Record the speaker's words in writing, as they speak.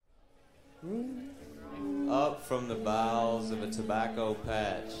Up from the bowels of a tobacco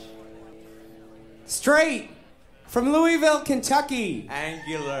patch. Straight from Louisville, Kentucky.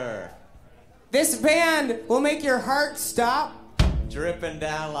 Angular. This band will make your heart stop. Dripping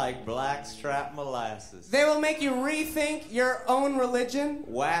down like blackstrap molasses. They will make you rethink your own religion.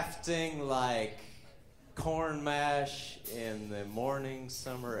 Wafting like corn mash in the morning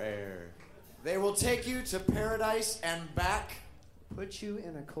summer air. They will take you to paradise and back. Put you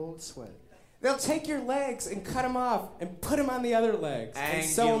in a cold sweat. They'll take your legs and cut them off and put them on the other legs. And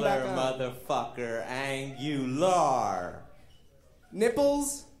sew them back on. Motherfucker, angular.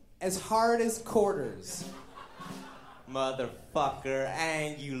 Nipples as hard as quarters. Motherfucker,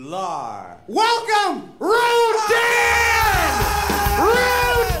 angular. Welcome, Rodan! Rodan!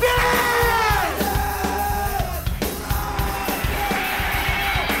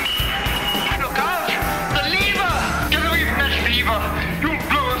 Look out! The lever! Get away from that lever! You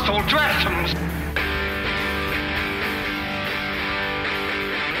blow us all dressings!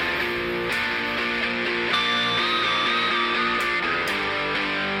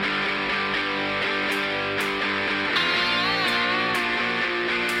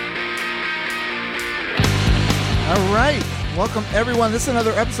 All right, welcome everyone. This is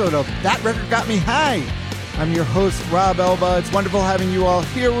another episode of That Record Got Me High. I'm your host, Rob Elba. It's wonderful having you all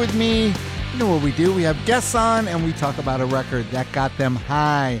here with me. You know what we do? We have guests on and we talk about a record that got them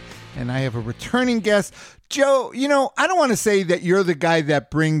high. And I have a returning guest. Joe, you know, I don't want to say that you're the guy that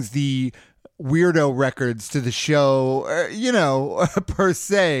brings the weirdo records to the show, per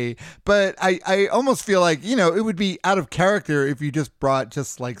se, but I almost feel like, you know, it would be out of character if you just brought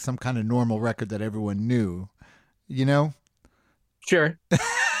just like some kind of normal record that everyone knew. You know? Sure.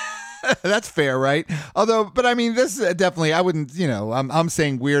 That's fair, right? But I mean, this definitely, I wouldn't, I'm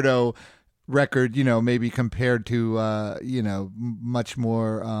saying weirdo record, maybe compared to, much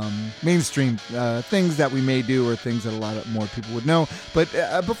more mainstream things that we may do or things that a lot more people would know. But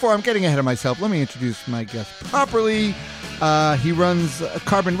before I'm getting ahead of myself, let me introduce my guest properly. He runs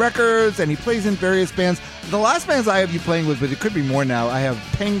Carbon Records and he plays in various bands. The last bands I have you playing with, but it could be more now. I have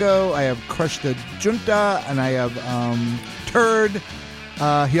Pengo, I have Crush the Junta, and I have Turd.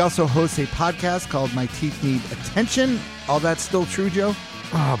 He also hosts a podcast called My Teeth Need Attention. All that's still true, Joe?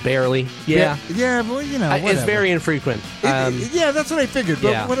 Oh, barely. Yeah. Yeah, well, whatever. It's very infrequent. Yeah, that's what I figured.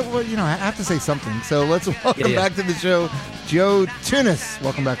 But yeah. what, I have to say something. So let's welcome back to the show, Joe Tunis.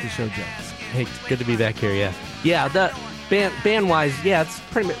 Welcome back to the show, Joe. Hey, good to be back here, yeah. Yeah, the band-wise, yeah, it's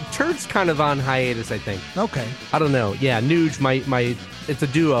pretty much, Turd's kind of on hiatus, I think. Okay. I don't know. Yeah, Nuge, my it's a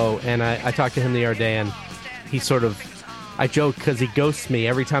duo, and I talked to him the other day, and he sort of, I joke because he ghosts me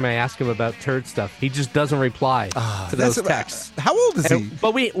every time I ask him about Turd stuff. He just doesn't reply to those texts. How old is he?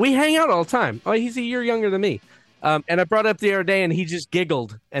 But we hang out all the time. Oh, he's a year younger than me. And I brought it up the other day, and he just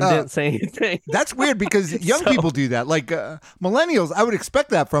giggled and didn't say anything. That's weird because young people do that. Like millennials, I would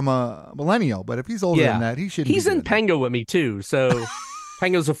expect that from a millennial. But if he's older than that, he shouldn't. He's in Pengo with me too. So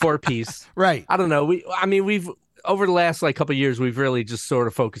Pengo's a 4-piece, right? I don't know. We've over the last couple of years, we've really just sort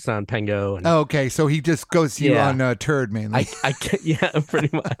of focused on Pengo. And, okay, so he just goes to you on Turd mainly. Yeah,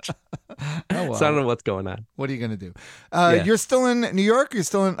 pretty much. Oh, well. So I don't know what's going on. What are you going to do? You're still in New York? You're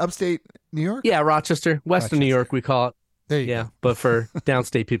still in upstate New York? Yeah, Rochester. Western New York, we call it. There you go. But for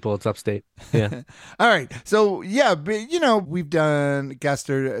downstate people, it's upstate. Yeah. All right. So, we've done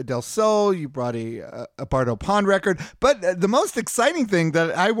Gaster del Sol. You brought a Bardo Pond record. But the most exciting thing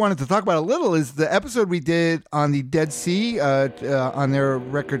that I wanted to talk about a little is the episode we did on the Dead Sea, on their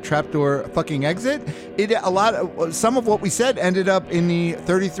record Trapdoor Fucking Exit. Some of what we said ended up in the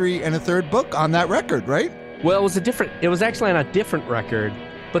 33 1/3 book on that record, right? Well, it was actually on a different record.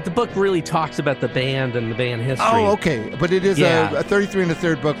 But the book really talks about the band and the band history. Oh, okay. But it is a 33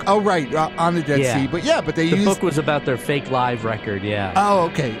 1/3 book. Oh, right. On the Dead Sea. But the book was about their fake live record, yeah. Oh,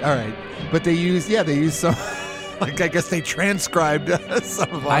 okay. All right. But they used some, I guess they transcribed some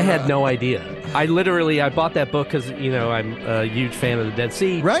of our... I had no idea. I bought that book because, I'm a huge fan of the Dead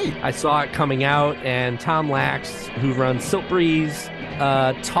Sea. Right. I saw it coming out, and Tom Lax, who runs Silk Breeze,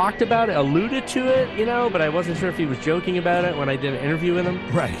 talked about it, alluded to it, but I wasn't sure if he was joking about it when I did an interview with him.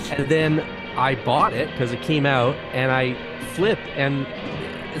 Right. And then I bought it because it came out, and I flip, and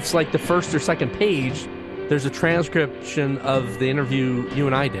it's like the first or second page, there's a transcription of the interview you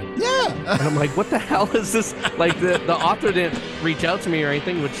and I did. Yeah. And I'm like, what the hell is this? Like, the author didn't reach out to me or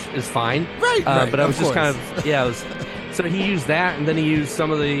anything, which is fine. Right. But I was just kind of, so he used that, and then he used some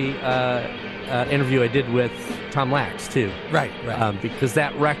of the interview I did with Tom Lax too. Right. Because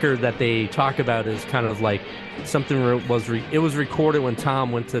that record that they talk about is kind of like something it was recorded when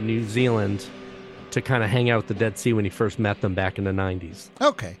Tom went to New Zealand to kind of hang out at the Dead Sea when he first met them back in the 90s.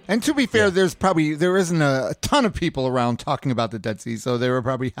 Okay. And to be fair, there isn't a ton of people around talking about the Dead Sea, so they were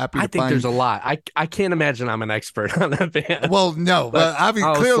probably happy to I think find... there's a lot. I can't imagine I'm an expert on that band. Well, no, but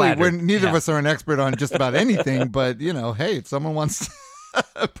obviously, clearly, neither of Yeah. us are an expert on just about anything, but, hey, if someone wants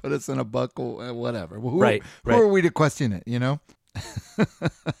to put us in a buckle, whatever. Who are we to question it,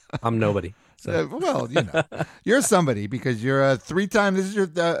 I'm nobody. So. Well, you're somebody because you're three-time. This is your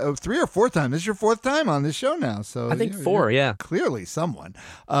 3 or 4 time. This is your 4th time on this show now. So I think 4. Yeah, clearly someone.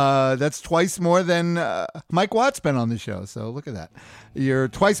 That's twice more than Mike Watt's been on the show. So look at that. You're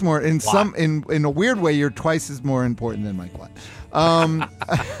twice more in in a weird way. You're twice as more important than Mike Watt. All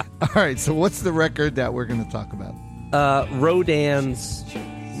right. So what's the record that we're going to talk about? Rodan's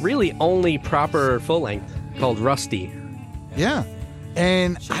really only proper full length called Rusty. Yeah.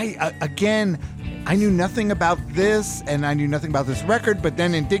 And I knew nothing about this, and I knew nothing about this record, but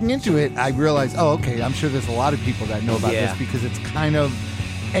then in digging into it, I realized, I'm sure there's a lot of people that know about this because it's kind of...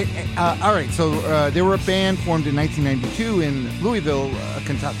 all right, so they were a band formed in 1992 in Louisville,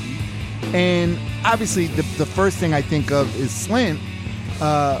 Kentucky, and obviously the first thing I think of is Slint,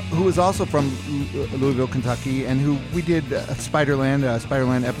 who is also from Louisville, Kentucky, and who we did Spiderland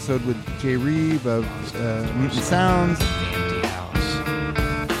episode with Jay Reeve of Mutant Sounds.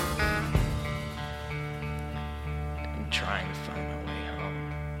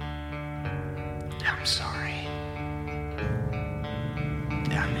 I'm sorry.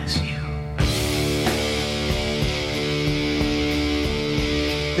 I miss you.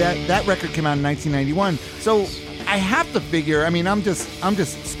 That record came out in 1991. So I have to figure. I mean, I'm just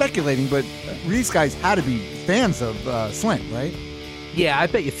speculating, but these guys had to be fans of Slint, right? Yeah, I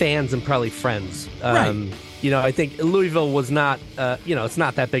bet you fans and probably friends. Right. I think Louisville was not. It's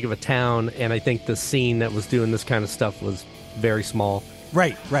not that big of a town, and I think the scene that was doing this kind of stuff was very small.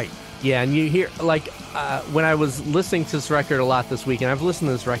 Right. Yeah, and you hear, when I was listening to this record a lot this week, and I've listened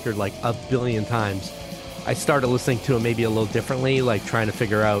to this record like a billion times, I started listening to it maybe a little differently, like trying to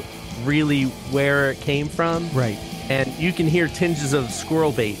figure out really where it came from. Right. And you can hear tinges of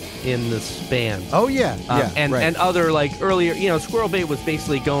Squirrel Bait in this band. Oh, yeah. And other, earlier, Squirrel Bait was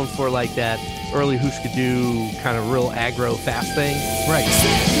basically going for, that early Hooskadoo kind of real aggro fast thing. Right.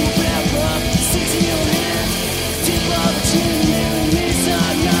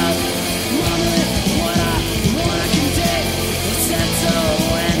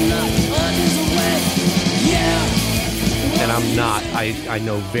 And I'm not, I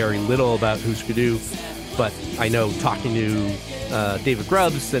know very little about Hooskadoo, but I know talking to David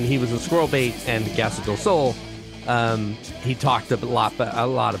Grubbs, and he was in Squirrel Bait and Gas del Sol, he talked a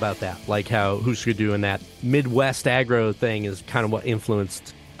lot about that, like how Hooskadoo and that Midwest aggro thing is kind of what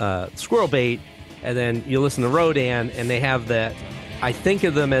influenced Squirrel Bait. And then you listen to Rodan, and they have that. I think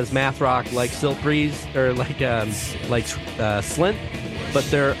of them as math rock, like Silk Breeze or like Slint, but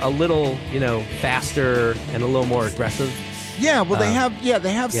they're a little faster and a little more aggressive. Yeah, well, they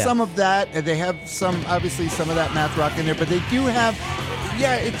have some of that, and they have some of that math rock in there, but they do have.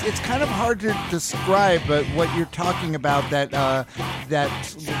 Yeah, it's kind of hard to describe, but what you're talking about that what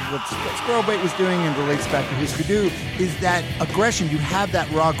Squirrel Bait was doing and relates back to Hooskadoo is that aggression. You have that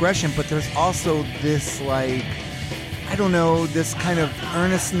raw aggression, but there's also this this kind of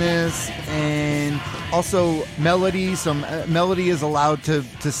earnestness and also melody. Some melody is allowed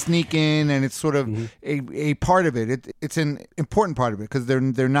to sneak in, and it's sort of a part of it. It's an important part of it because they're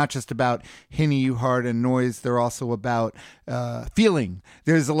not just about hitting you hard and noise. They're also about feeling.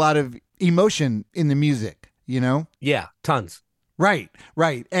 There's a lot of emotion in the music, Yeah, tons. Right.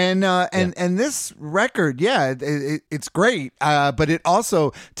 And this record, it's great. But it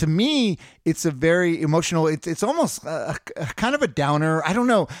also, to me, it's a very emotional, it's almost a kind of a downer. I don't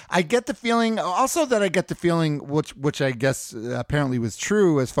know. I get the feeling, which I guess apparently was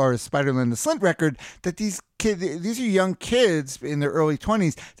true as far as Spiderland, the Slint record, that these are young kids in their early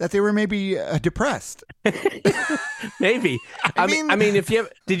 20s, that they were maybe depressed. Maybe. I mean,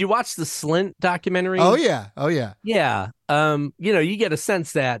 did you watch the Slint documentary? Oh yeah. Yeah. You get a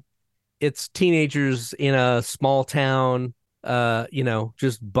sense that it's teenagers in a small town,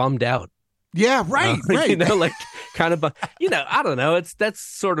 just bummed out. Yeah, right. Kind of, I don't know. That's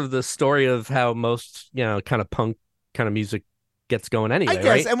sort of the story of how most, kind of punk kind of music gets going anyway. I guess,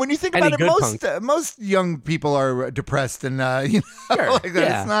 right? And when you think about it, most young people are depressed, and Sure. like that.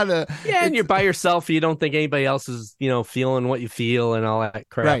 Yeah. It's not a and you're by yourself. You don't think anybody else is, feeling what you feel and all that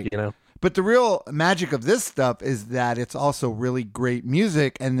crap. Right. But the real magic of this stuff is that it's also really great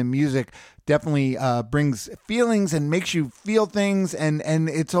music, and the music definitely brings feelings and makes you feel things, and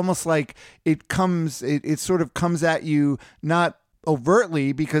it's almost like it sort of comes at you not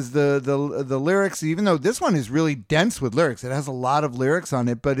overtly because the lyrics, even though this one is really dense with lyrics, it has a lot of lyrics on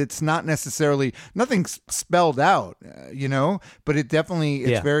it, but it's not necessarily nothing's spelled out, but it definitely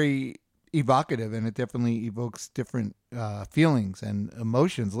it's very evocative, and it definitely evokes different feelings and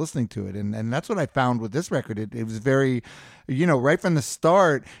emotions listening to it, and that's what I found with this record. It was very, right from the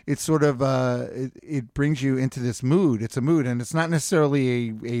start, it's sort of it brings you into this mood. It's a mood, and it's not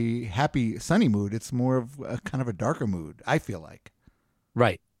necessarily a happy sunny mood. It's more of a kind of a darker mood, I feel like.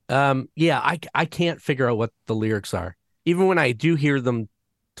 Right. I can't figure out what the lyrics are. Even when I do hear them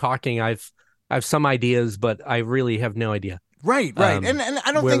talking, I've some ideas, but I really have no idea. Right. And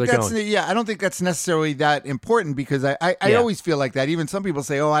I don't think that's I don't think that's necessarily that important, because I always feel like that. Even some people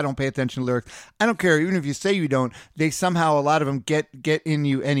say, "Oh, I don't pay attention to lyrics." I don't care. Even if you say you don't, they somehow, a lot of them get in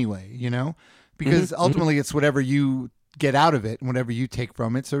you anyway, because ultimately it's whatever you get out of it and whatever you take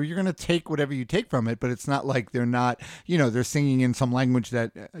from it. So you're going to take whatever you take from it, but it's not like they're not, they're singing in some language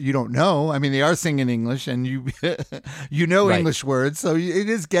that you don't know. I mean, they are singing English, and you English words, so it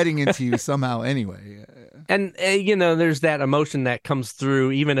is getting into you somehow anyway. And there's that emotion that comes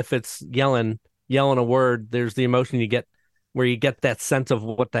through, even if it's yelling a word. There's the emotion you get where you get that sense of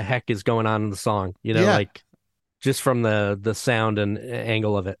what the heck is going on in the song, like just from the sound and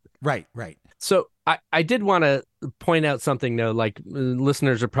angle of it. Right. So I did want to point out something, though. Like,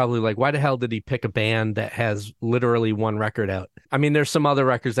 listeners are probably like, why the hell did he pick a band that has literally one record out? I mean, there's some other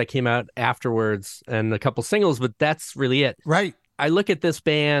records that came out afterwards and a couple singles, but that's really it. Right. I look at this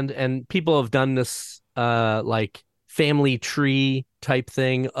band, and people have done this like family tree type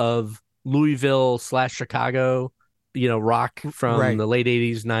thing of Louisville / Chicago, rock from the late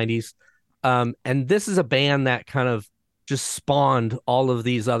 80s, 90s. And this is a band that kind of just spawned all of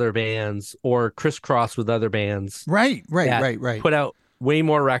these other bands, or crisscrossed with other bands. Right. Put out way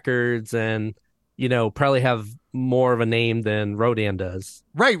more records and, probably have more of a name than Rodan does.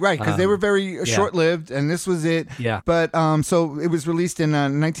 Right. Because they were very short-lived, and this was it. Yeah. But so it was released in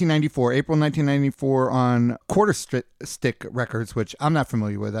 1994, April 1994, on Quarter Stick Records, which I'm not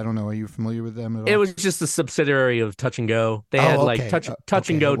familiar with. I don't know. Are you familiar with them at all? It was just a subsidiary of Touch and Go. They had Touch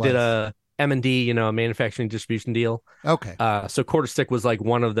and Go did a M&D, a manufacturing distribution deal. Okay. So Quarter Stick was like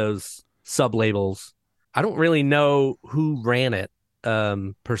one of those sub-labels. I don't really know who ran it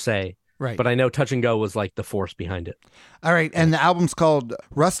per se. Right. But I know Touch and Go was like the force behind it. All right. And the album's called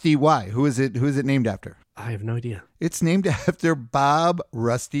Rusty. Why? Who is it named after? I have no idea. It's named after Bob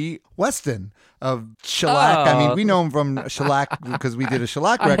Rusty Weston of Shellac. I mean, we know him from Shellac because we did a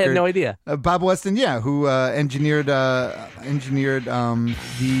Shellac record. I had no idea. Bob Weston, who engineered the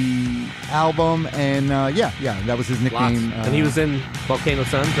album, and that was his nickname. And he was in Volcano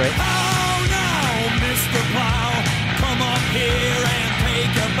Suns, right? Oh no, Mr. Plow, come up here and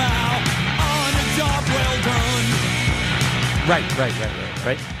take a bow on a job well done. Right.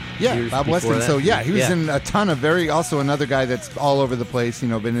 Yeah, Bob Weston. That. So he was in a ton of also another guy that's all over the place,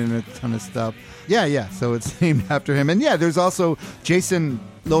 been in a ton of stuff. Yeah. So it's named after him. And there's also Jason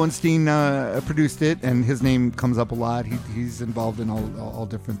Lowenstein produced it, and his name comes up a lot. He's involved in all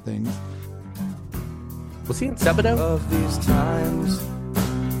different things. Was he in Sebadoh? Of these times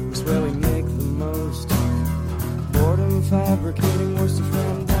is where we make the most. Boredom fabricating words to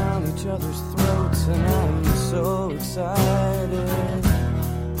ram down each other's throats, and I'm so excited.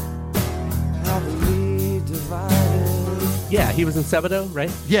 Yeah, he was in Sebadoh,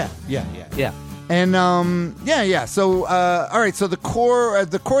 right? Yeah. And So all right. So the core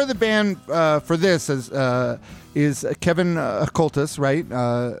of the band for this is Kevin Coltis, right?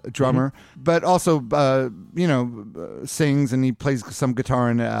 Drummer, but also sings, and he plays some guitar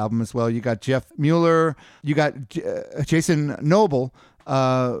in the album as well. You got Jeff Mueller, you got Jason Noble,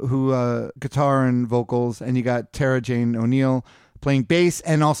 who guitar and vocals, and you got Tara Jane O'Neill playing bass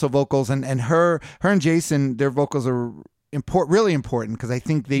and also vocals, and her and Jason, their vocals are really important, because I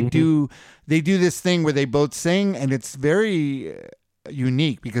think they do this thing where they both sing, and it's very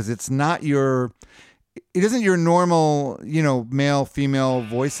unique because it isn't your normal, male female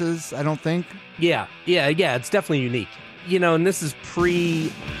voices, I don't think. Yeah, it's definitely unique. And this is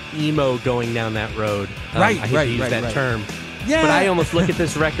pre-emo going down that road. I hate to use that term. Yeah. But I almost look at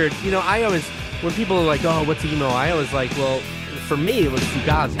this record, I always, when people are like, oh, what's emo? I always like, well, for me, it was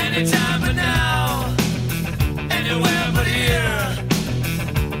Fugazi. Anytime but now, anywhere but here,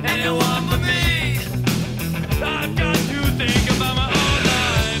 anyone but me. I've got to think about my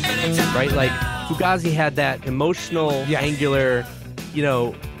own life. Right? Like, Fugazi had that emotional, angular,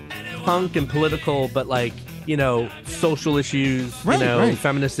 punk and political, but like, social issues,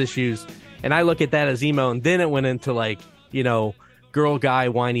 feminist issues. And I look at that as emo, and then it went into like, girl guy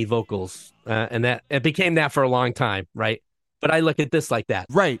whiny vocals. And that it became that for a long time, right? But I look at this like that.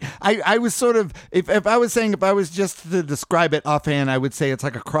 Right. I was sort of, if I was just to describe it offhand, I would say it's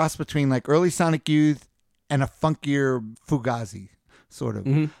like a cross between like early Sonic Youth and a funkier Fugazi. Sort of.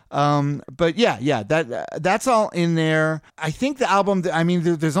 But yeah, that's all in there. I think the album, I mean,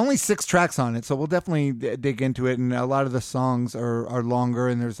 there's only 6 tracks on it, so we'll definitely dig into it. And a lot of the songs are longer,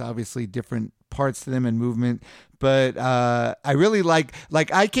 and there's obviously different parts to them and movement. But I really like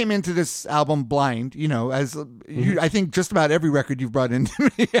I came into this album blind, you know, as I think just about every record you've brought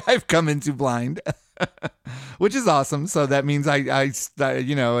into me, I've come into blind. Which is awesome. So that means I said,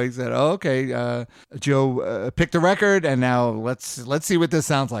 oh, okay, Joe picked a record, and now let's see what this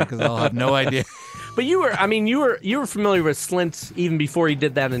sounds like, because I'll have no idea. But you were familiar with Slint even before he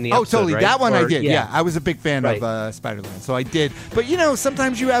did that in the episode. Oh, totally. Right? That one I did. Yeah, I was a big fan Right. of Spider-Man, so I did. But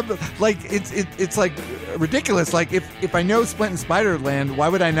sometimes you have like it's like ridiculous. Like if I know Splint and Spider-Man, why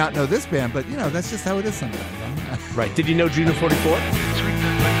would I not know this band? But that's just how it is sometimes. Right. Did you know Juno 44?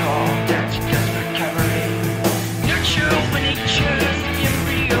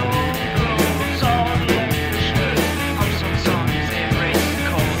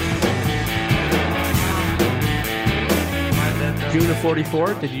 Juno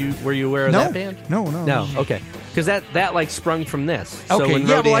 44. Were you aware of that band? No. Okay. Because that like sprung from this. So Okay, when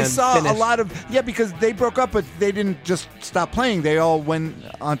well, I Rodan saw finished, a lot of because they broke up, but they didn't just stop playing. They all went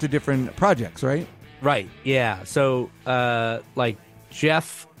onto different projects, right? Right. Yeah. So like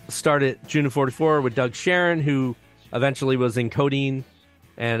Jeff started Juno 44 with Doug Sharon, who eventually was in Codeine,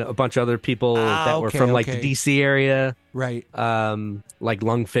 and a bunch of other people that were from like the DC area, right? Like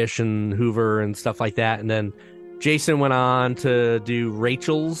Lungfish and Hoover and stuff like that. And then Jason went on to do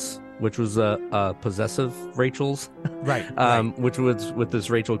Rachel's, which was a possessive Rachel's, right? Which was with this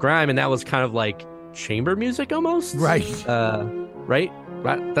Rachel Grime, and that was kind of like chamber music almost, right?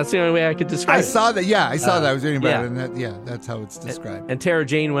 Right. That's the only way I could describe it. I saw that. Yeah, I saw that. I was reading about it, and that's how it's described. And Tara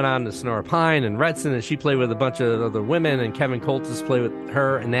Jane went on to Sonora Pine and Retsin, and she played with a bunch of other women, and Kevin Coltis played with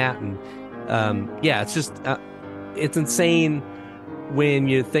her and that. And it's just, it's insane when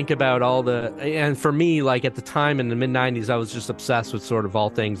you think about all the, and for me, like at the time in the mid-90s, I was just obsessed with sort of all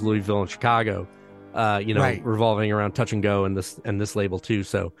things Louisville and Chicago, right. revolving around Touch and Go and this label too.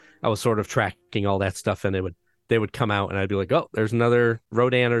 So I was sort of tracking all that stuff, and they would come out, and I'd be like, oh, there's another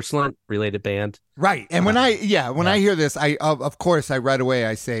Rodan or Slint related band. Right. And when I hear this, I of course right away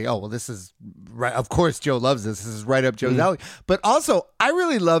I say, oh, well, this is right. Of course, Joe loves this. This is right up Joe's alley. But also, I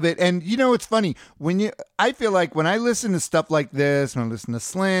really love it. And it's funny I feel like when I listen to stuff like this, when I listen to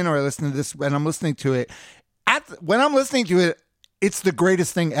Slint or I listen to this, when I'm listening to it, it's the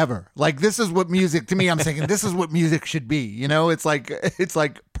greatest thing ever. Like, this is what music, to me, I'm thinking, this is what music should be. It's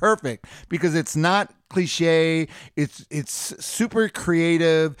like perfect, because it's not cliche. It's super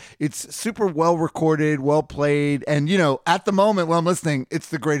creative. It's super well recorded, well played. And, at the moment when I'm listening, it's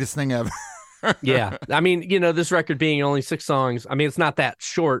the greatest thing ever. Yeah. I mean, this record being only 6 songs, I mean, it's not that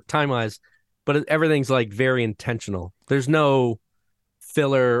short time-wise, but everything's like very intentional. There's no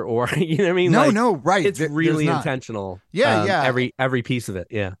filler or what I mean? No, right. It's really intentional. Yeah. Every piece of it.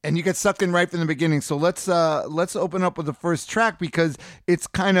 Yeah. And you get sucked in right from the beginning. So let's open up with the first track, because it's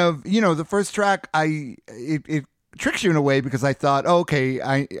kind of, the first track, it tricks you in a way, because I thought,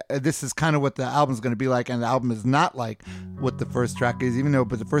 this is kind of what the album's going to be like, and the album is not like what the first track is,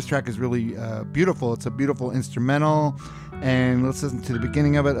 but the first track is really beautiful. It's a beautiful instrumental, and let's listen to the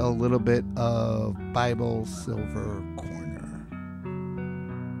beginning of it, a little bit of Bible Silver Corner.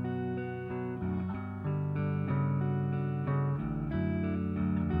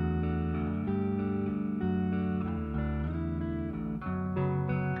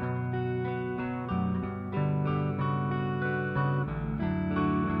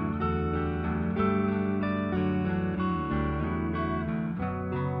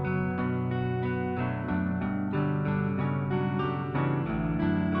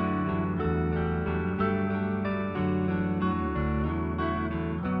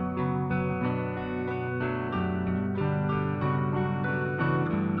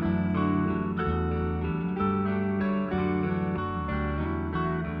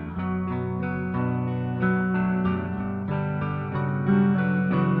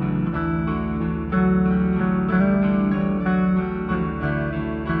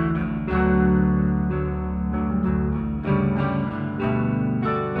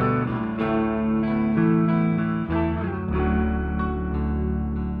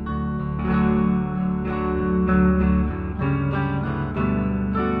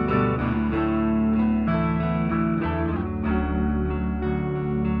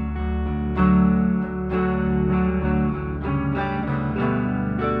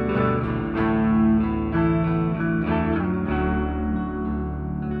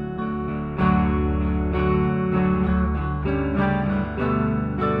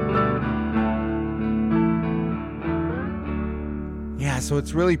 so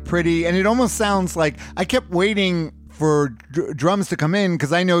it's really pretty, and it almost sounds like I kept waiting for drums to come in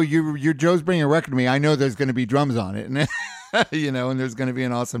because I know you Joe's bringing a record to me. I know there's going to be drums on it, and and there's going to be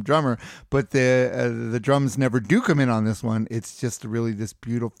an awesome drummer. But the drums never do come in on this one. It's just really this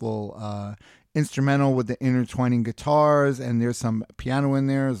beautiful instrumental with the intertwining guitars, and there's some piano in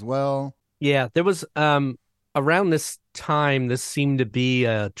there as well. Yeah, there was around this time. This seemed to be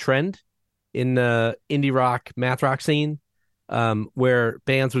a trend in the indie rock, math rock scene, where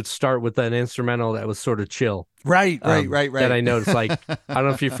bands would start with an instrumental that was sort of chill. Right. That I noticed. Like, I don't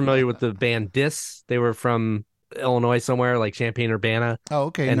know if you're familiar with the band Dis. They were from Illinois somewhere, like Champaign-Urbana. Oh,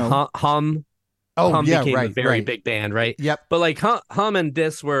 okay. And no. Hum. Oh, Hum yeah, became right, a very big band, right? Yep. But like Hum and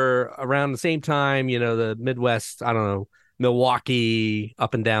Dis were around the same time. The Midwest. I don't know, Milwaukee,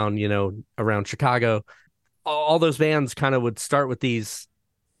 up and down. Around Chicago. All those bands kind of would start with these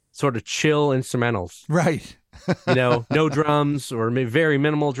sort of chill instrumentals, right? No drums or very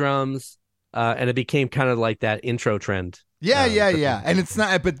minimal drums, and it became kind of like that intro trend. Yeah. And it's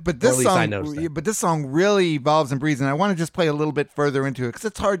not, but this song really evolves and breathes. And I want to just play a little bit further into it because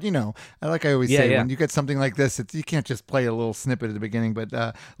it's hard, Like I always say, when you get something like this, you can't just play a little snippet at the beginning.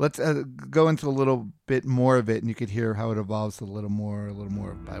 But let's go into a little bit more of it, and you could hear how it evolves to a little more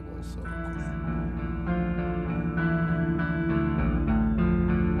of Bible. So.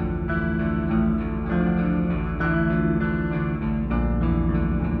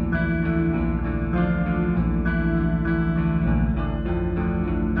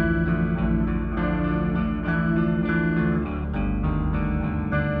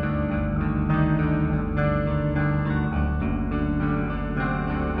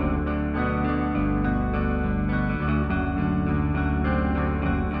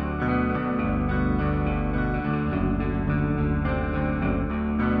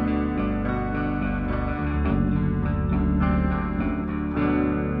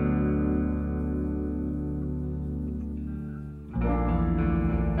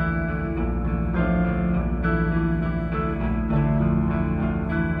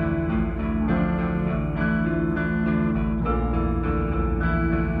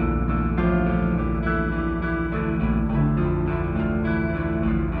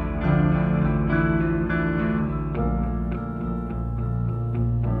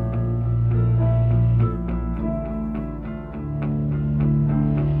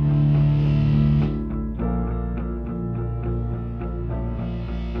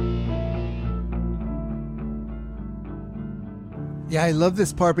 Yeah, I love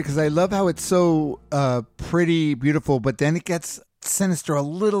this part because I love how it's so pretty, beautiful, but then it gets sinister, a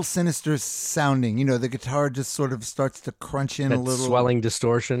little sinister sounding. The guitar just sort of starts to crunch in that a little. Swelling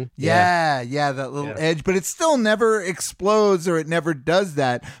distortion. Yeah, that little edge, but it still never explodes or it never does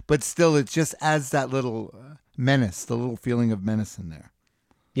that, but still it just adds that little menace, the little feeling of menace in there.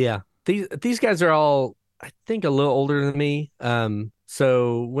 Yeah, these guys are all, I think, a little older than me.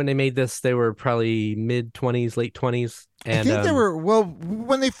 So when they made this, they were probably mid-20s, late 20s. And, I think they were,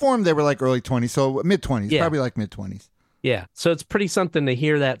 when they formed, they were like early 20s, so mid-20s, probably like mid-20s. Yeah, so it's pretty something to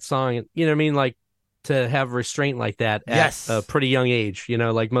hear that song, you know what I mean? Like, to have restraint like that at a pretty young age,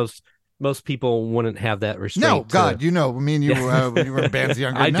 like most people wouldn't have that restraint. No, God, me and you were in bands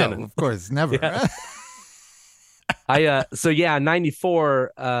younger. I no, didn't. Of course, never. Yeah.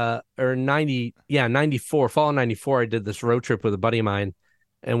 94 fall of 94, I did this road trip with a buddy of mine,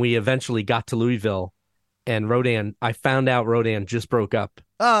 and we eventually got to Louisville, and I found out Rodan just broke up.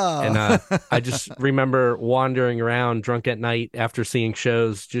 Oh. And I just remember wandering around drunk at night after seeing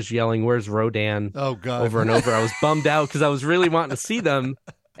shows, just yelling, "Where's Rodan?" Oh, God. Over and over. I was bummed out because I was really wanting to see them,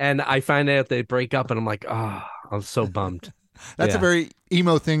 and I find out they break up, and I'm like, I was so bummed. That's a very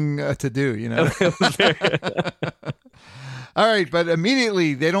emo thing to do, All right, but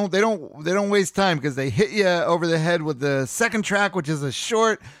immediately they don't waste time because they hit you over the head with the second track, which is a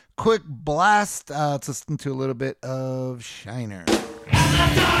short, quick blast. Let's listen to a little bit of Shiner.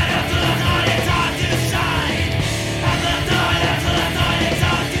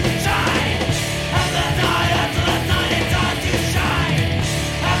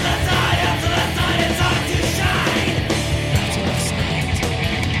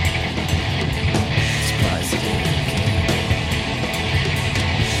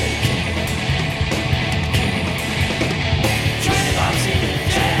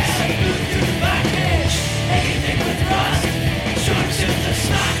 Sharks in the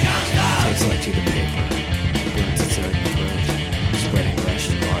snack.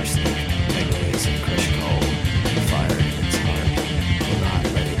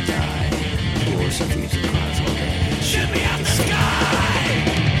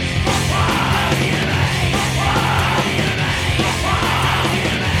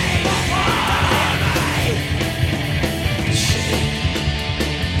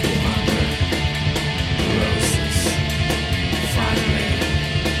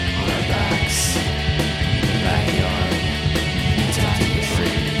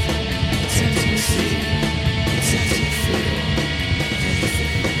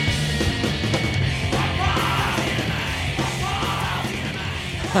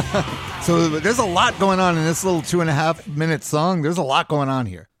 So there's a lot going on in this little 2.5 minute song. There's a lot going on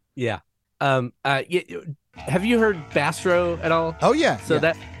here. Yeah. Have you heard Bastro at all? Oh yeah. So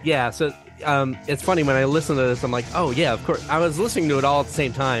it's funny when I listen to this, I'm like, oh yeah, of course. I was listening to it all at the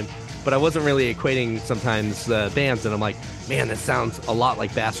same time, but I wasn't really equating sometimes bands, and I'm like, man, this sounds a lot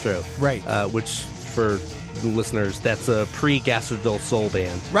like Bastro. Right. Which for the listeners, that's a pre-Gaster del Sol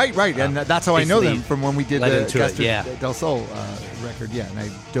band. Right. And that's how I know them from when we did the Gaster del Sol record. Yeah, and I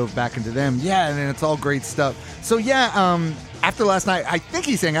dove back into them. Yeah, and it's all great stuff. So after last night, I think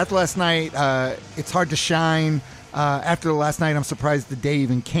he's saying after last night, it's hard to shine. After last night, I'm surprised the day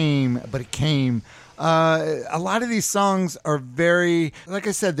even came, but it came. A lot of these songs are very, like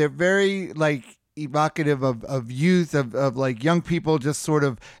I said, they're very like evocative of youth, of like young people, just sort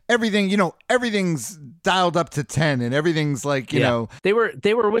of everything, everything's dialed up to 10 and everything's like, you know. They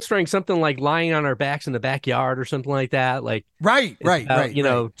were whispering something like lying on our backs in the backyard or something like that. Like right.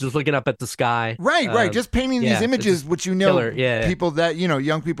 Just looking up at the sky. Right. Just painting these images, which people that,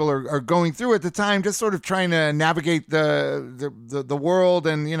 young people are going through at the time, just sort of trying to navigate the world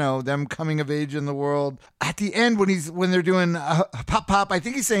and, them coming of age in the world. At the end, when they're doing pop, I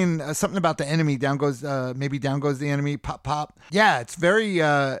think he's saying something about the enemy. Down goes the enemy. Pop. Yeah, it's very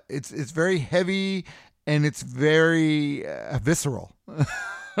it's very heavy and it's very visceral.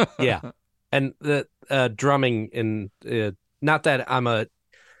 Yeah, and the drumming in not that I'm a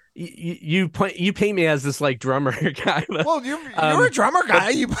you paint me as this like drummer guy. But, well, you're a drummer guy.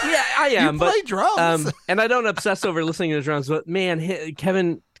 Yeah, I am. You play drums, and I don't obsess over listening to drums. But man,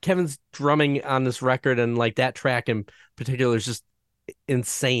 Kevin's drumming on this record and like that track in particular is just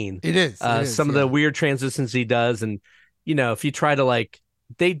insane. It is. Some of the weird transitions he does, and if you try to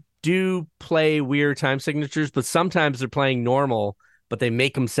they do play weird time signatures, but sometimes they're playing normal, but they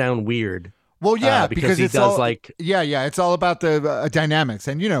make them sound weird. Well, yeah, because he it's does all, it's all about the dynamics,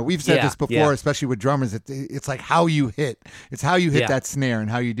 and we've said this before, especially with drummers. It's like how you hit. It's how you hit that snare and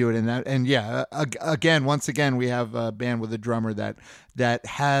how you do it, once again, we have a band with a drummer that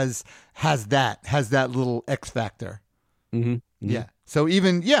has that little X factor. Mm-hmm. Yeah. So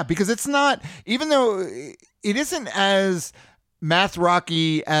because it's not, even though it isn't as math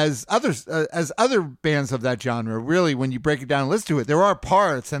rocky as other bands of that genre, really, when you break it down and listen to it, there are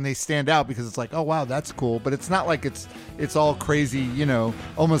parts and they stand out because it's like, oh wow, that's cool, but it's not like it's all crazy,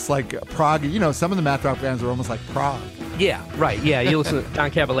 almost like prog. Some of the math rock bands are almost like prog. Yeah, right. Yeah, you listen to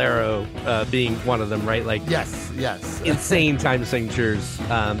Don Caballero being one of them, right? Like yes, insane time signatures,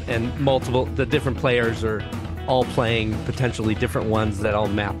 and the different players are all playing potentially different ones that all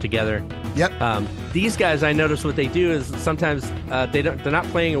map together. Yep. These guys, I notice what they do is sometimes they're not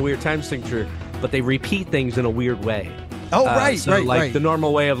playing a weird time signature, but they repeat things in a weird way. Oh, right. The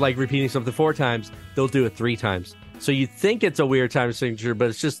normal way of like repeating something 4 times, they'll do it 3 times. So you think it's a weird time signature, but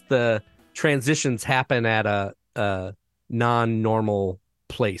it's just the transitions happen at a non-normal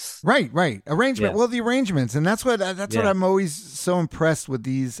place. Right. Arrangement. Yeah. Well, the arrangements, and that's what I'm always so impressed with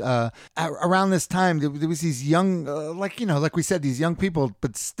these. Around this time, there was these young, like we said, these young people,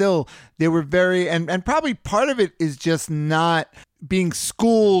 but still they were very, and probably part of it is just not being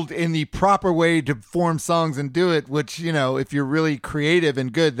schooled in the proper way to form songs and do it, which, if you're really creative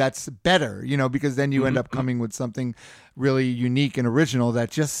and good, that's better, because then you end up coming with something really unique and original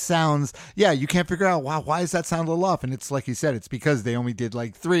that just sounds, you can't figure out, wow, why does that sound a little off? And it's like you said, it's because they only did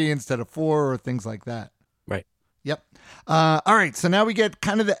like 3 instead of 4 or things like that. Right. Yep. All right. So now we get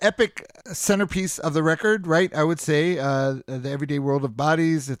kind of the epic centerpiece of the record, right? I would say the Everyday World of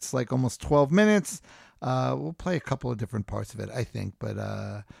Bodies. It's like almost 12 minutes. We'll play a couple of different parts of it, I think, but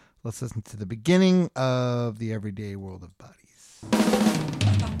let's listen to the beginning of the Everyday World of Bodies.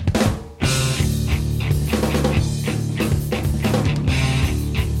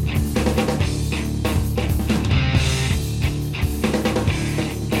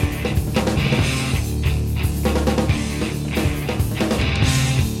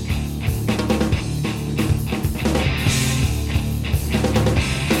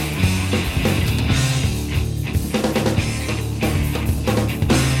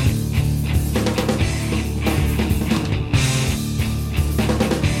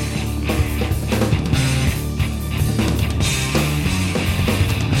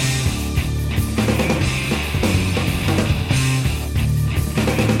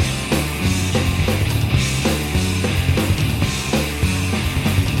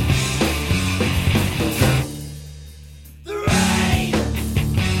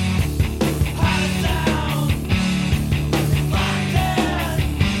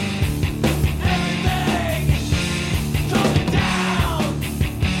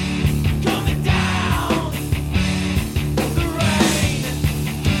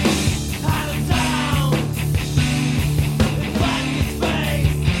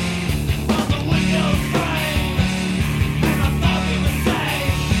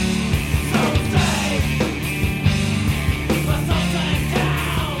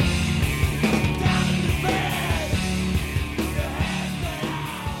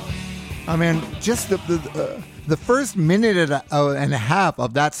 I mean, just the first minute and a half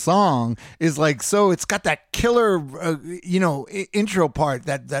of that song is like, so it's got that killer, intro part.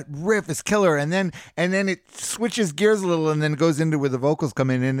 That riff is killer, and then it switches gears a little, and then goes into where the vocals come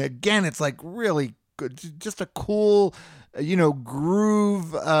in, and again, it's like really good, just a cool,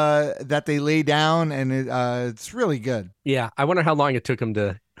 groove that they lay down, and it's really good. Yeah, I wonder how long it took him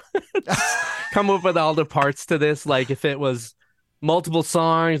to come up with all the parts to this. Like if it was multiple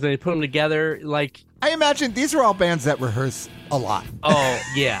songs and they put them together, like I imagine these are all bands that rehearse a lot. Oh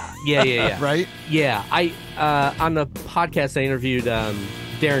yeah. Right? Yeah, I on the podcast I interviewed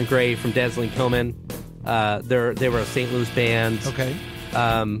Darren Gray from Dazzling, Killmen. They were a St. Louis band. Okay.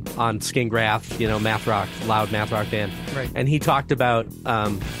 On Skin Graft, math rock, loud math rock band. Right. And he talked about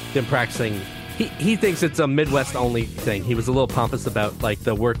them practicing. He thinks it's a Midwest only thing. He was a little pompous about like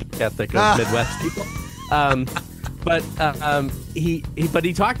the work ethic of Midwest people. But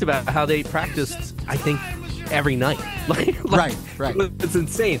he talked about how they practiced, I think, every night. Right. It's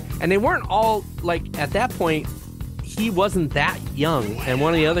insane. And they weren't all like at that point. He wasn't that young, and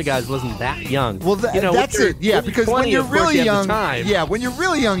one of the other guys wasn't that young. Well, that's it. Yeah, because when you're really young, when you're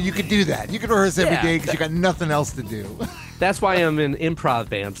really young, you could do that. You could rehearse every day because you got nothing else to do. That's why I'm in improv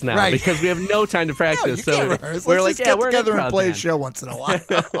bands now, because we have no time to practice. No, you can't rehearse. Let's just get together and play a show once in a while.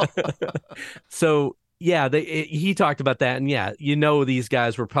 So. Yeah, he talked about that, and these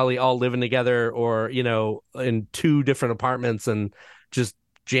guys were probably all living together, or in two different apartments and just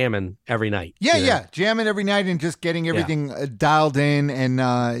jamming every night. Yeah, jamming every night and just getting everything dialed in, and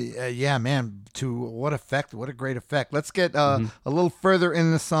man, to what effect? What a great effect! Let's get a little further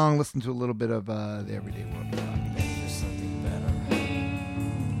in the song. Listen to a little bit of the Everyday World. There's something better.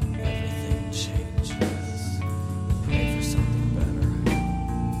 Everything changes. Pray for something better.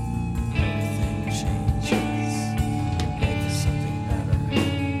 Everything changes. Make for something better.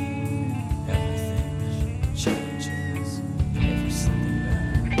 Everything changes. Pray for something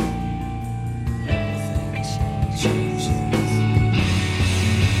better. Everything changes.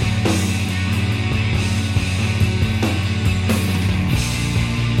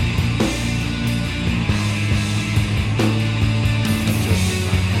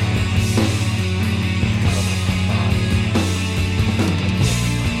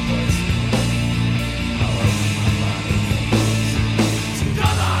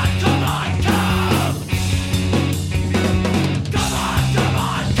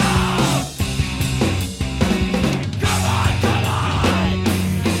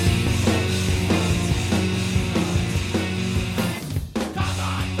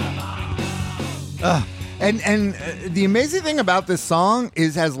 And the amazing thing about this song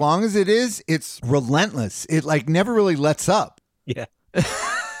is, as long as it is, it's relentless. It like never really lets up. Yeah.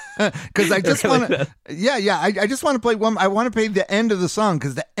 Because I just want to, I just want to play one. I want to play the end of the song,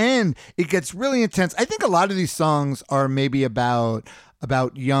 because the end, it gets really intense. I think a lot of these songs are maybe about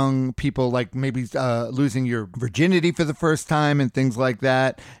young people, like maybe losing your virginity for the first time and things like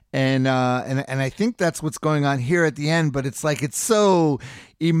that. And I think that's what's going on here at the end. But it's like, it's so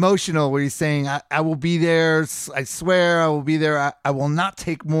emotional where he's saying, I will be there. I swear I will be there. I will not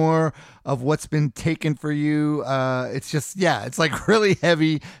take more of what's been taken for you. It's just, it's like really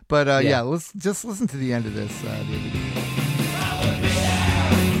heavy. But let's just listen to the end of this. I will be there.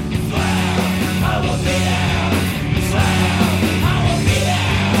 Swear, I will be there. Swear.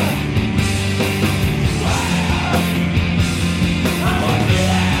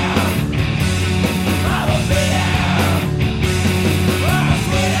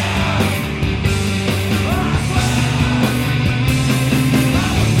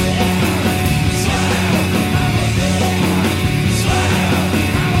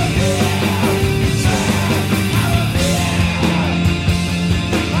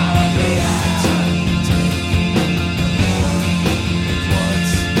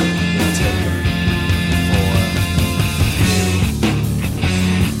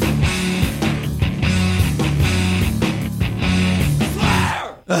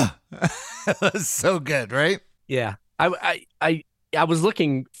 That's so good, right? Yeah. I was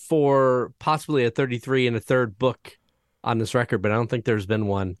looking for possibly a 33 and a third book on this record, but I don't think there's been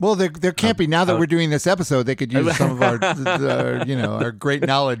one. Well, there can't be. Now that we're doing this episode, they could use some of our our great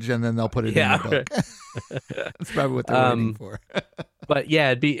knowledge, and then they'll put it in the book. That's probably what they're waiting for. But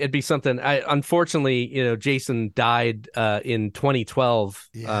yeah, it'd be something. Unfortunately, Jason died in 2012.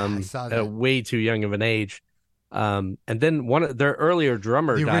 I saw that. At way too young of an age. And then one of their earlier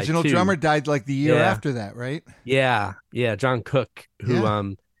drummer died. The original drummer died like the year after that, right? Yeah, John Cook,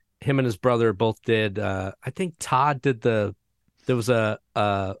 who him and his brother both did. I think Todd did there was a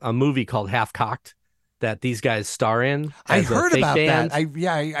movie called Half Cocked that these guys star in. I as a heard fake about band.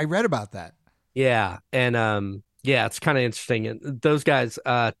 that. I read about that. Yeah, and yeah, it's kind of interesting. And those guys,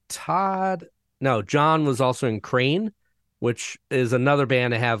 John was also in Crane, which is another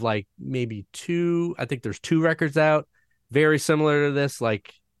band to have like maybe two. I think there's 2 records out, very similar to this,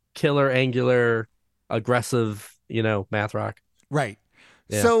 like killer, angular, aggressive, math rock. Right.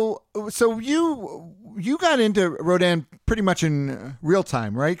 Yeah. So you got into Rodan pretty much in real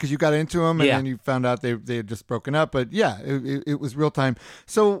time, right? Because you got into them and then you found out they had just broken up. But yeah, it was real time.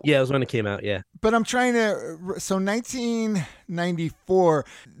 So yeah, it was when it came out. Yeah. But I'm trying to. So 1994.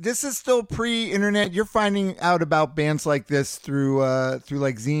 This is still pre-internet. You're finding out about bands like this through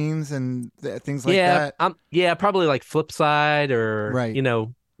like zines and things like that. Probably like Flipside or right.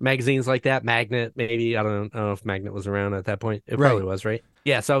 Magazines like that. Magnet, maybe. I don't know if Magnet was around at that point. It probably was, right?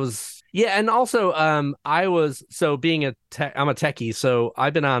 Yeah, so I was, and also I was, so being I'm a techie, so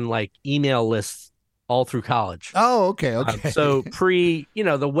I've been on like email lists all through college. Oh, okay. So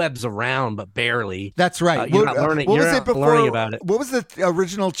the web's around, but barely. That's right. You're not learning about it. What was the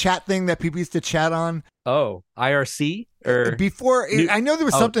original chat thing that people used to chat on? Oh, IRC? Or before, I know there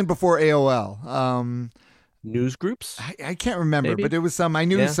was something before AOL. News groups? I can't remember, maybe? but there was some. I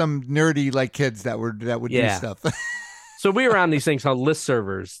knew some nerdy like kids that would do stuff. So we were on these things called list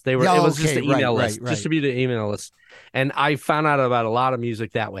servers. It was just an email list, distributed email list. And I found out about a lot of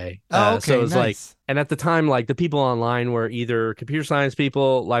music that way. So it was like, and at the time, like the people online were either computer science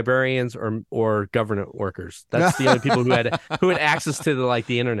people, librarians, or government workers. That's the only people who had access to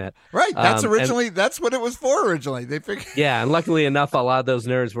the internet. Right. That's that's what it was for originally. They figured. Yeah, and luckily enough, a lot of those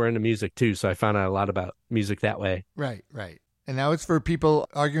nerds were into music too. So I found out a lot about music that way. Right. And now it's for people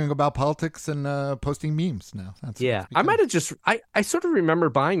arguing about politics and posting memes now. I might have just, I sort of remember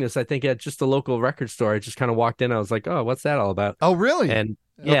buying this, I think, at just a local record store. I just kind of walked in. I was like, oh, what's that all about? Oh, really? And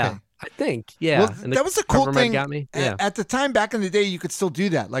okay. I think, yeah. Well, and that was a cool thing. Got me. Yeah. At the time, back in the day, you could still do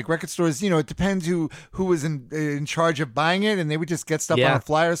that. Like record stores, it depends who was in charge of buying it, and they would just get stuff on a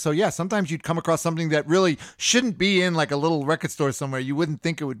flyer. So yeah, sometimes you'd come across something that really shouldn't be in like a little record store somewhere. You wouldn't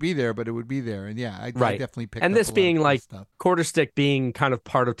think it would be there, but it would be there. And yeah, I definitely picked up. And this being like stuff. Quarter Stick being kind of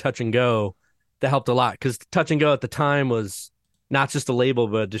part of Touch and Go, that helped a lot because Touch and Go at the time was not just a label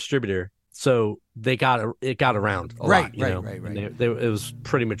but a distributor. So it got around a lot. Right. It was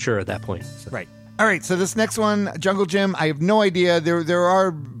pretty mature at that point. So. Right. All right. So this next one, Jungle Gym, I have no idea. There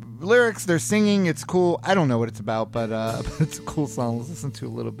are lyrics. They're singing. It's cool. I don't know what it's about, but it's a cool song. Let's listen to a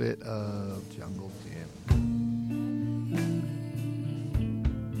little bit of Jungle Gym.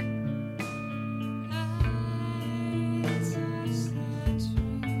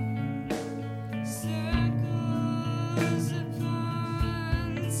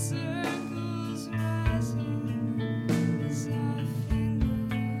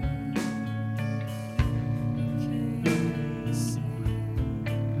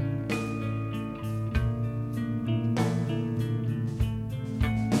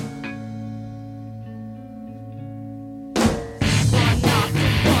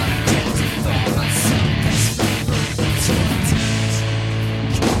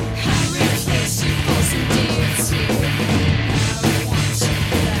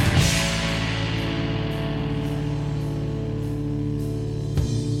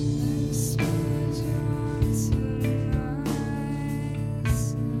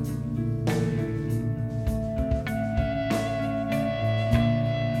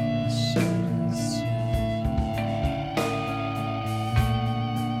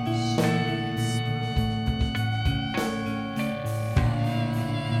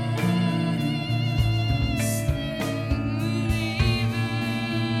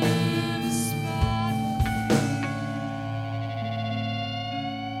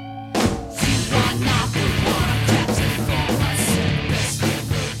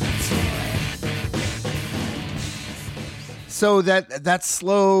 So that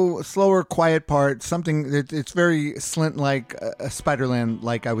slower, quiet part, something it's very Slint like, Spiderland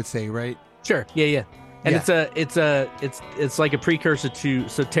like, I would say, right? Sure. Yeah. And it's like a precursor to,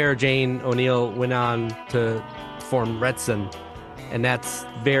 so Tara Jane O'Neill went on to form Retsin, and that's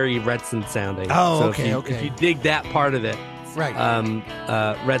very Retsin sounding. Oh, so okay. If you dig that part of it, right?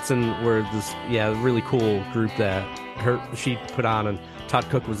 Retsin were this really cool group that she put on, and Todd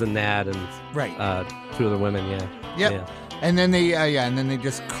Cook was in that, and right, 2 other women, yeah. And then they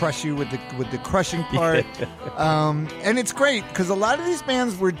just crush you with the crushing part, and it's great because a lot of these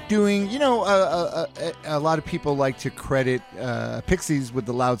bands were doing, a lot of people like to credit Pixies with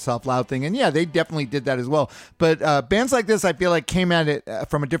the loud, soft, loud thing, and they definitely did that as well. But bands like this, I feel like, came at it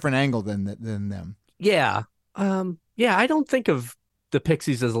from a different angle than them. Yeah, I don't think of the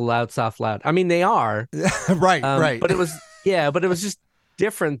Pixies as a loud, soft, loud. I mean, they are. right. But it was just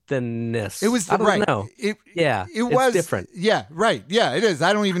different than this. It was I don't right. know. It it's was different. Yeah, right. Yeah, it is.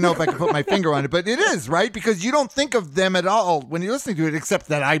 I don't even know if I can put my finger on it, but it is, right? Because you don't think of them at all when you're listening to it, except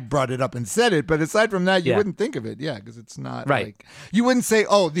that I brought it up and said it. But aside from that, you wouldn't think of it. Yeah, because it's not like you wouldn't say,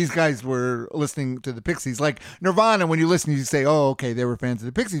 "Oh, these guys were listening to the Pixies." Like Nirvana, when you listen, you say, "Oh, okay, they were fans of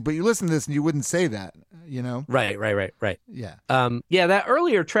the Pixies," but you listen to this and you wouldn't say that. You know? Right. Yeah. That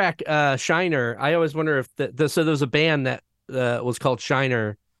earlier track, Shiner. I always wonder if so there was a band that was called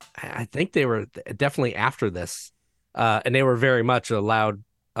Shiner. I think they were definitely after this, and they were very much a loud,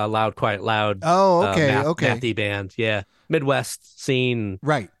 quiet, loud. Oh, okay, mathy band. Yeah, Midwest scene.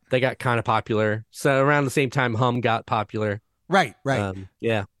 Right. They got kind of popular. So around the same time, Hum got popular. Right.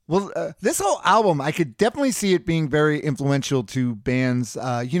 Yeah. Well, this whole album, I could definitely see it being very influential to bands,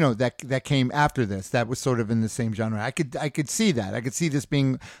 that came after this. That was sort of in the same genre. I could see that. I could see this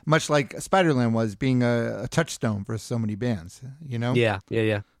being much like Spiderland was, being a touchstone for so many bands. You know? Yeah.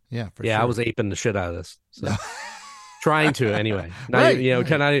 For sure. I was aping the shit out of this. So. Trying to anyway. Not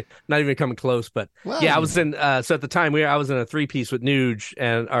even coming close. But I was in. So at the time, I was in a 3-piece with Nuge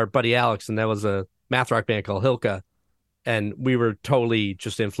and our buddy Alex, and that was a math rock band called Hilka. And we were totally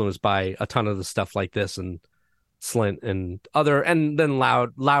just influenced by a ton of the stuff like this and Slint and then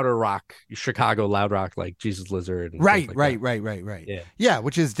louder rock, Chicago loud rock like Jesus Lizard. And right. Yeah,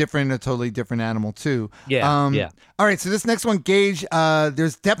 which is different, a totally different animal too. Yeah. All right, so this next one, Gauge,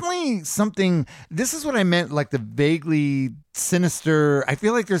 there's definitely something, this is what I meant, like the vaguely sinister, I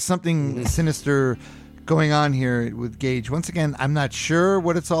feel like there's something sinister going on here with Gauge. Once again, I'm not sure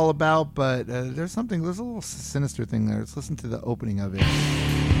what it's all about, but there's a little sinister thing there. Let's listen to the opening of it.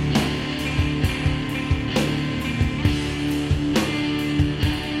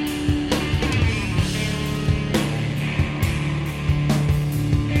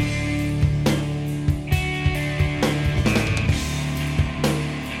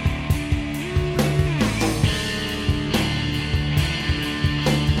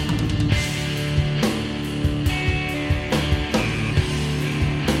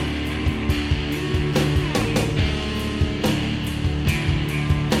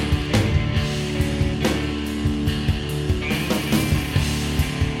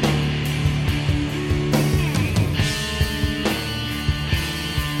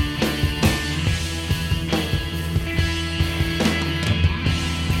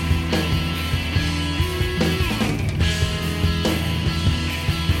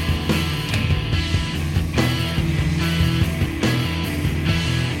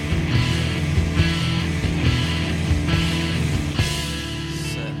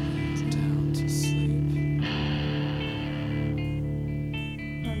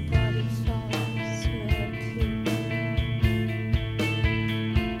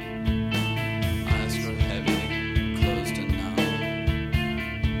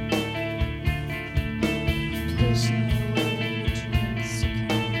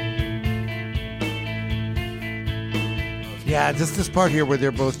 Yeah, just this part here where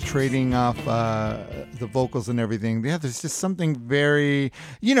they're both trading off the vocals and everything. Yeah, there's just something very,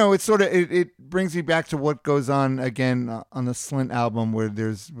 it's sort of, it brings me back to what goes on again on the Slint album where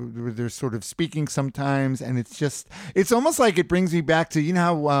there's sort of speaking sometimes, and it's almost like it brings me back to,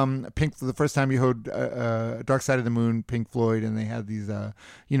 how Pink, the first time you heard Dark Side of the Moon, Pink Floyd, and they had these,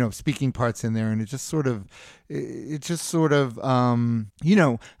 speaking parts in there, and it just sort of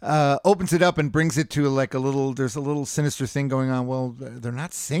opens it up and brings it to like there's a little sinister thing going on. Well, they're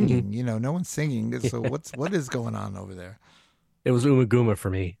not singing, no one's singing. So what is going on over there? It was Uma Guma for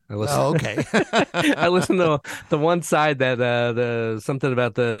me. I listened. Oh, okay. I listened to the one side that the something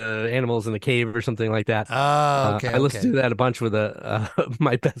about the animals in the cave or something like that. Oh, okay. I listened to that a bunch with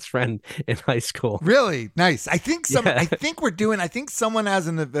my best friend in high school. Really nice. I think someone has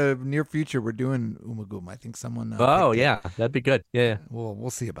in the near future. We're doing Uma Guma. I think someone. Yeah, that'd be good. Yeah. We'll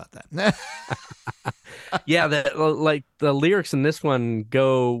see about that. Yeah, the lyrics in this one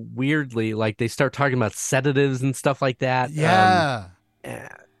go weirdly. Like they start talking about sedatives and stuff like that. Yeah.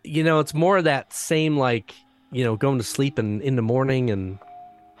 It's more of that same, like, going to sleep in the morning. And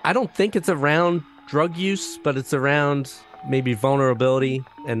I don't think it's around drug use, but it's around maybe vulnerability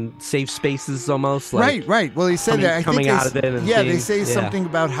and safe spaces almost. Like right. Well, he said that. Coming out of it. And they say something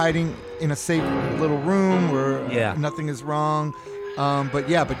about hiding in a safe little room where nothing is wrong. But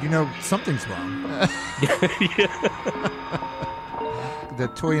something's wrong. The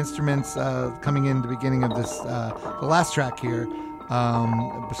toy instruments coming in the beginning of this, the last track here.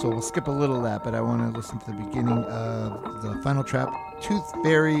 So we'll skip a little of that, but I want to listen to the beginning of the final track, Tooth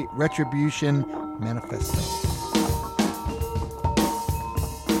Fairy, Retribution, Manifesto.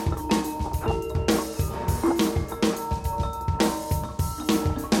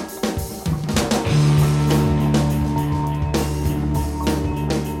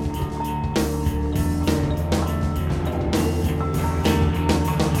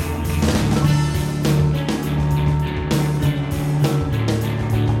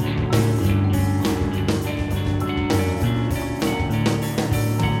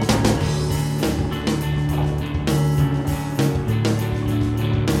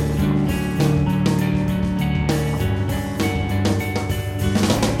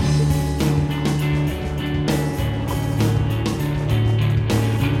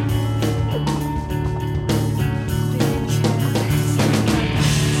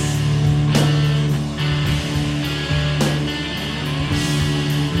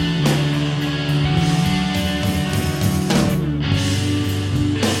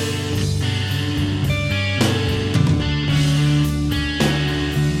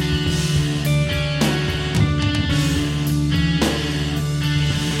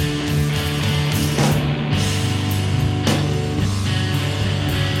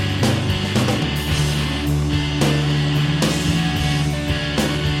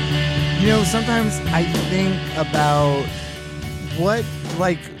 Sometimes I think about what,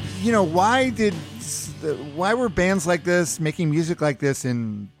 why were bands like this making music like this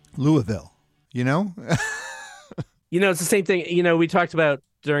in Louisville? It's the same thing. We talked about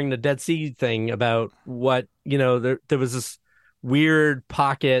during the Dead Sea thing about what, there was this weird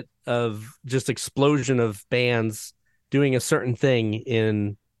pocket of just explosion of bands doing a certain thing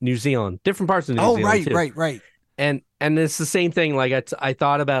in New Zealand, different parts of New Zealand. Oh, right. And it's the same thing. Like I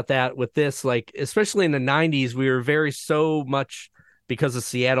thought about that with this, like, especially in the 90s, we were so much because of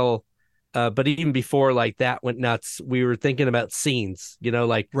Seattle. But even before like that went nuts, we were thinking about scenes,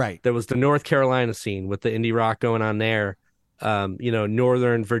 right. There was the North Carolina scene with the indie rock going on there.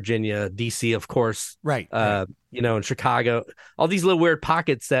 Northern Virginia, DC, of course, right. In Chicago, all these little weird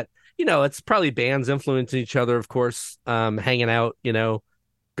pockets that, it's probably bands influencing each other, of course, hanging out,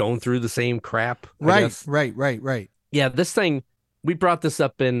 going through the same crap. Right. Yeah, this thing, we brought this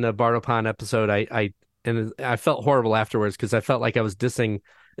up in the Bardo Pond episode. I felt horrible afterwards because I felt like I was dissing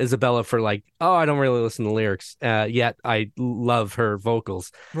Isabella for like, oh, I don't really listen to lyrics, yet I love her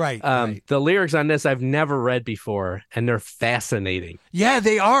vocals. Right. The lyrics on this I've never read before, and they're fascinating. Yeah,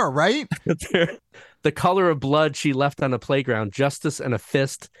 they are, right? The color of blood she left on the playground, justice and a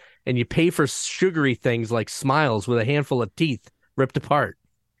fist, and you pay for sugary things like smiles with a handful of teeth ripped apart.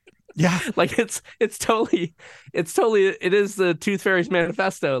 Yeah, like it is the Tooth Fairy's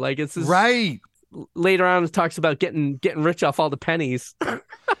manifesto. Like it's this, right. Later on, it talks about getting rich off all the pennies.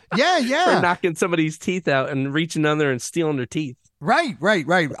 Yeah. For knocking somebody's teeth out and reaching under and stealing their teeth. Right.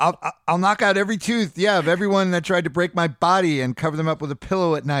 I'll knock out every tooth, of everyone that tried to break my body and cover them up with a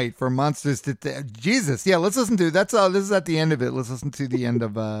pillow at night for monsters to... Jesus. Yeah, let's listen to... That's all. This is at the end of it. Let's listen to the end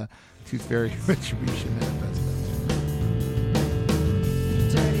of Tooth Fairy Retribution Manifesto.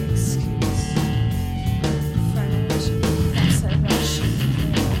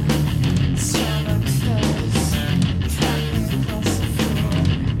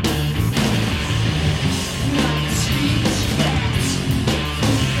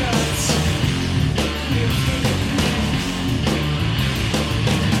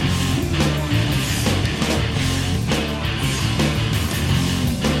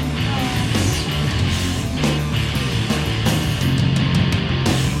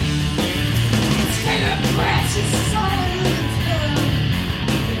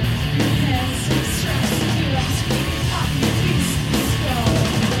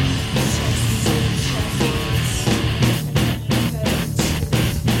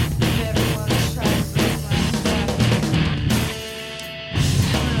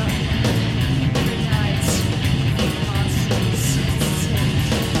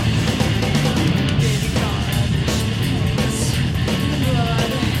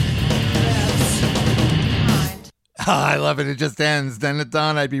 I love it. It just ends. Then at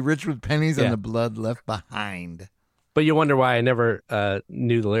dawn, I'd be rich with pennies and the blood left behind. But you wonder why I never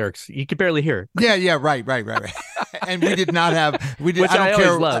knew the lyrics. You could barely hear. Yeah, right. And we did not have. We did. Which I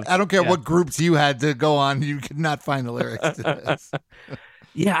always loved. I don't care what groups you had to go on. You could not find the lyrics to this.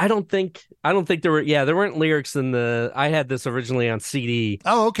 Yeah, I don't think there were. Yeah, there weren't lyrics in the. I had this originally on CD.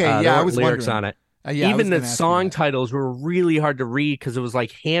 Oh, okay. I was lyrics wondering. on it. Even the song titles were really hard to read because it was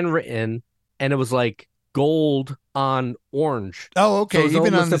like handwritten and it was like gold on orange. Oh, okay. So it was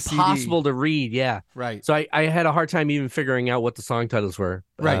even almost on the impossible CD. to read. Yeah. Right. So I had a hard time even figuring out what the song titles were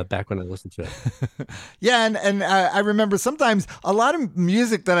back when I listened to it. Yeah. And I remember sometimes a lot of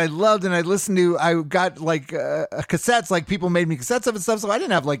music that I loved and I listened to, I got like cassettes, like people made me cassettes of and stuff. So I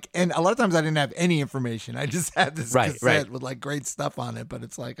didn't have and a lot of times I didn't have any information. I just had this cassette with like great stuff on it, but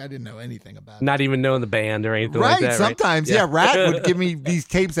it's like I didn't know anything about it. Not even knowing the band or anything like that. Sometimes, yeah. Rat would give me these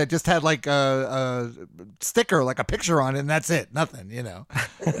tapes that just had like a sticker, like a picture on it, and that's it. Nothing, you know.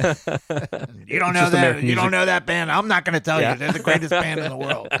 You don't know that. You don't know that band. I'm not going to tell you. They're the greatest band in the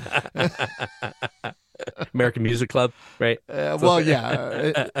world. American Music Club, right? Well,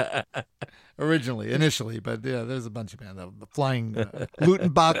 yeah. Initially, but yeah, there's a bunch of bands. The Flying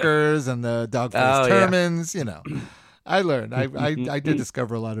Lutenbachers and the Dogface Termins, you know. I learned. I did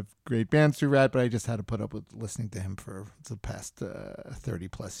discover a lot of great bands through Rat, but I just had to put up with listening to him for the past 30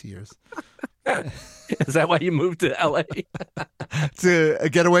 plus years. Is that why you moved to LA? To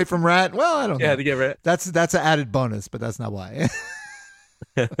get away from Rat? Well, I don't know. Yeah, to get Rat. That's an added bonus, but that's not why.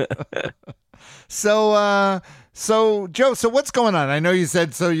 So Joe, so what's going on? I know you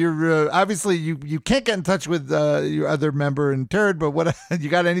said so. You're obviously you can't get in touch with your other member in Turd, but what you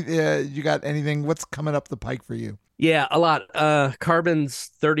got anything? What's coming up the pike for you? Yeah, a lot. Carbon's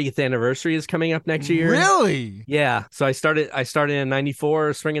 30th anniversary is coming up next year. Really? Yeah. So I started in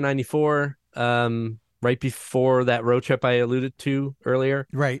 94, spring of 94, right before that road trip I alluded to earlier.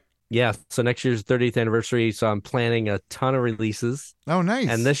 Right. Yeah, so next year's 30th anniversary, so I'm planning a ton of releases. Oh, nice.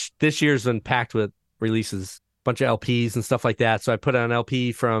 And this year's been packed with releases, bunch of LPs and stuff like that. So I put out an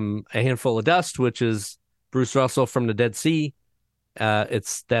LP from A Handful of Dust, which is Bruce Russell from the Dead Sea.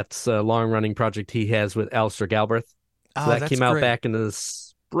 That's a long-running project he has with Alistair Galbraith. So that came out back in the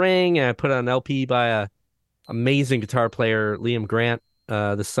spring, and I put out an LP by a amazing guitar player, Liam Grant,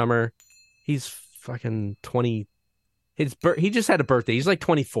 this summer. He's fucking 20. He just had a birthday. He's like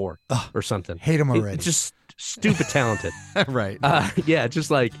 24 or something. Hate him already. Just stupid talented. Right. Yeah, just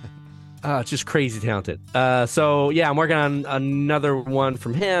crazy talented. So yeah, I'm working on another one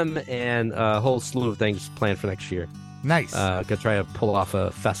from him and a whole slew of things planned for next year. Nice. Gonna try to pull off a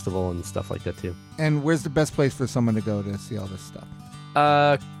festival and stuff like that too. And where's the best place for someone to go to see all this stuff?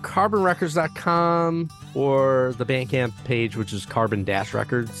 Carbonrecords.com or the Bandcamp page, which is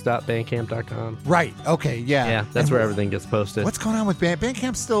carbon-records.bandcamp.com. Right. Okay. Yeah. Yeah, that's where everything gets posted. What's going on with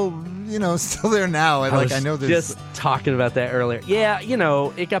Bandcamp's still there now. I know there's just talking about that earlier. Yeah,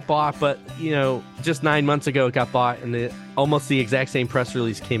 it got bought, but just 9 months ago it got bought, and almost the exact same press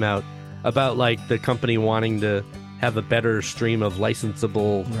release came out about like the company wanting to have a better stream of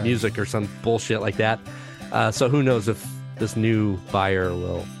licensable music or some bullshit like that. So who knows if this new buyer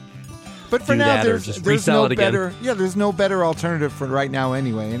will. But for now, there's no better. Again. Yeah, there's no better alternative for right now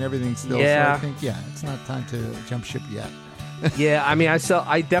anyway, and everything's still. Yeah. So I think it's not time to jump ship yet. Yeah, I mean, I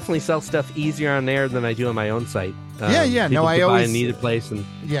definitely sell stuff easier on there than I do on my own site. Yeah. No, I always buy a needed place, and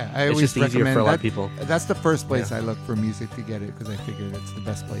I always it's just easier recommend for a lot that. of people. That's the first place I look for music to get it because I figured it's the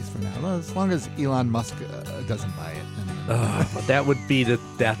best place for now. Well, as long as Elon Musk doesn't buy it. That would be the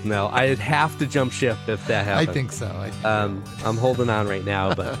death knell. I'd have to jump ship if that happened. I think so. I'm holding on right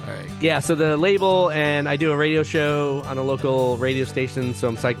now, but right. Yeah. So the label, and I do a radio show on a local radio station, so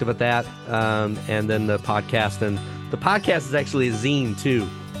I'm psyched about that. And then the podcast, and the podcast is actually a zine too.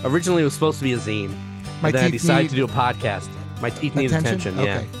 Originally, it was supposed to be a zine, but then I decided to do a podcast. My teeth need attention.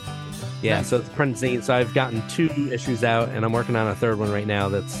 Yeah. Okay. Yeah. Nice. So it's a print zine. So I've gotten 2 issues out, and I'm working on a third one right now.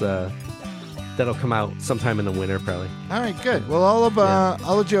 That'll come out sometime in the winter, probably. All right, good. Well, all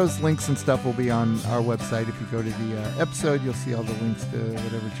of Joe's links and stuff will be on our website. If you go to the episode, you'll see all the links to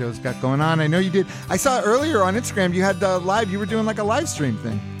whatever Joe's got going on. I know you did. I saw earlier on Instagram you had live. You were doing like a live stream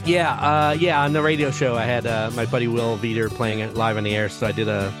thing. Yeah, on the radio show, I had my buddy Will Veeder playing it live on the air, so I did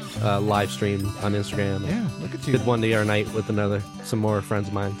a live stream on Instagram. Yeah, look at you. Did one the other night with some more friends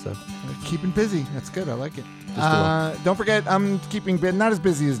of mine. So keeping busy. That's good. I like it. Don't forget, I'm keeping not as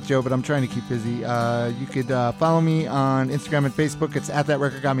busy as Joe, but I'm trying to keep busy. You could follow me on Instagram and Facebook. It's at That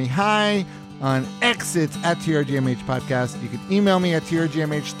Record Got Me High. On X, it's at TRGMH Podcast. You can email me at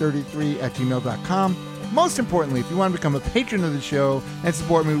trgmh33@gmail.com. Most importantly, if you want to become a patron of the show and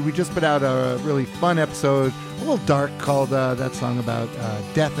support me, we just put out a really fun episode, a little dark, called that song about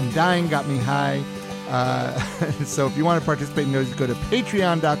death and dying got me high. So if you want to participate in those, go to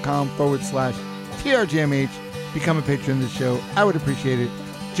patreon.com/TRGMH. Become a patron of the show. I would appreciate it.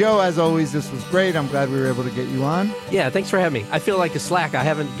 Joe, as always, this was great. I'm glad we were able to get you on. Yeah, thanks for having me. I feel like a slack. I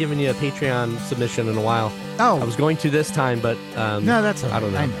haven't given you a Patreon submission in a while. Oh. I was going to this time, but no, that's all right. I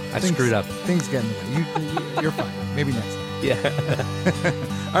don't know. I screwed up. Things get in the way. You're fine. Maybe next time. Yeah.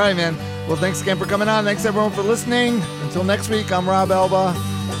 All right, man. Well, thanks again for coming on. Thanks, everyone, for listening. Until next week, I'm Rob Elba.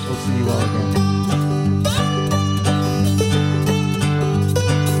 We'll see you all again.